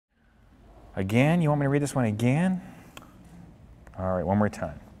Again? You want me to read this one again? All right, one more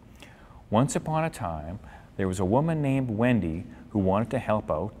time. Once upon a time, there was a woman named Wendy who wanted to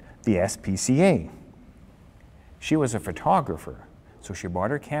help out the SPCA. She was a photographer, so she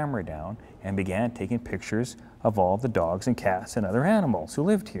brought her camera down and began taking pictures of all the dogs and cats and other animals who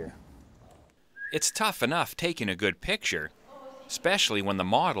lived here. It's tough enough taking a good picture, especially when the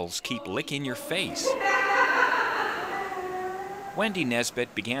models keep licking your face. Wendy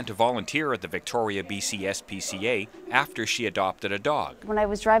Nesbitt began to volunteer at the Victoria SPCA after she adopted a dog. When I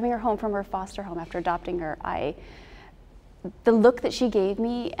was driving her home from her foster home after adopting her, the look that she gave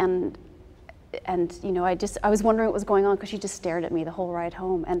me and you know, I was wondering what was going on because she just stared at me the whole ride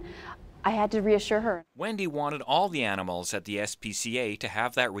home, and I had to reassure her. Wendy wanted all the animals at the SPCA to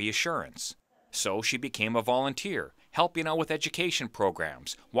have that reassurance. So she became a volunteer, helping out with education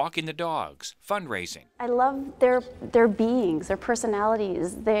programs, walking the dogs, fundraising. I love their beings, their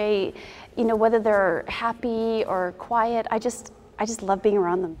personalities. They, you know, whether they're happy or quiet, I just love being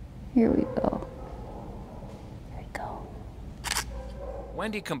around them. Here we go. Here we go.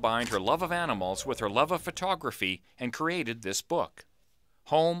 Wendy combined her love of animals with her love of photography and created this book,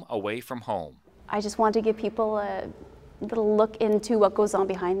 Home Away from Home. I just want to give people a little look into what goes on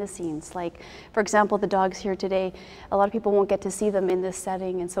behind the scenes. Like, for example, the dogs here today, a lot of people won't get to see them in this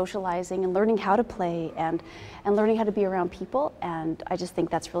setting and socializing and learning how to play and learning how to be around people. And I just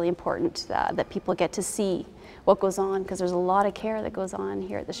think that's really important, that people get to see what goes on, because there's a lot of care that goes on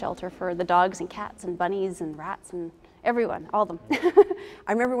here at the shelter for the dogs and cats and bunnies and rats and everyone, all of them.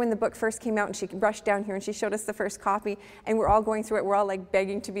 I remember when the book first came out and she rushed down here and she showed us the first copy, and we're all going through it. We're all like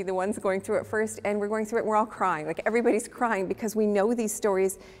begging to be the ones going through it first, and we're going through it and we're all crying. Like, everybody's crying because we know these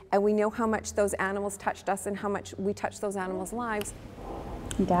stories and we know how much those animals touched us and how much we touched those animals' lives.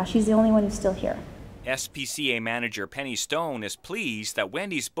 And Dashy's the only one who's still here. SPCA manager Penny Stone is pleased that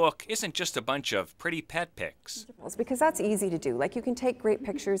Wendy's book isn't just a bunch of pretty pet pics. Because that's easy to do. Like, you can take great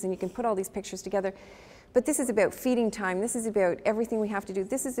pictures and you can put all these pictures together. But this is about feeding time. This is about everything we have to do.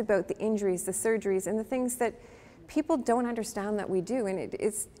 This is about the injuries, the surgeries, and the things that people don't understand that we do. And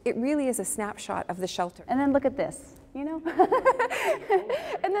it really is a snapshot of the shelter. And then look at this, you know?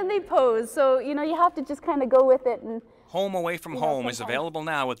 And then they pose. So, you know, you have to just kind of go with it. And Home Away from Home is available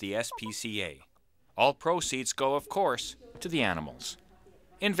now at the SPCA. All proceeds go, of course, to the animals.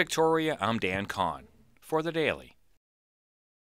 In Victoria, I'm Dan Kahan for The Daily.